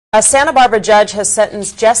A Santa Barbara judge has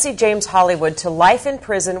sentenced Jesse James Hollywood to life in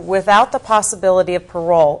prison without the possibility of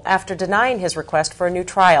parole after denying his request for a new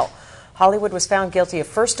trial. Hollywood was found guilty of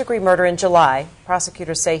first-degree murder in July.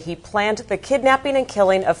 Prosecutors say he planned the kidnapping and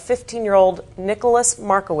killing of 15-year-old Nicholas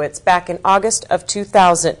Markowitz back in August of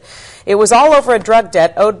 2000. It was all over a drug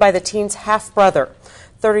debt owed by the teen's half-brother.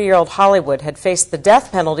 30-year-old Hollywood had faced the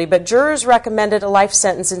death penalty, but jurors recommended a life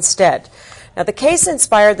sentence instead. Now, the case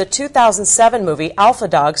inspired the 2007 movie Alpha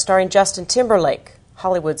Dog starring Justin Timberlake.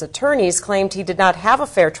 Hollywood's attorneys claimed he did not have a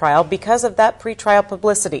fair trial because of that pretrial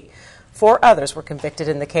publicity. 4 others were convicted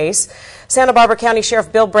in the case. Santa Barbara County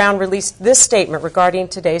Sheriff Bill Brown released this statement regarding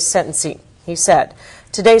today's sentencing. He said,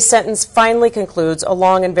 "Today's sentence finally concludes a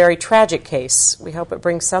long and very tragic case. We hope it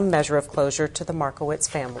brings some measure of closure to the Markowitz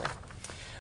family."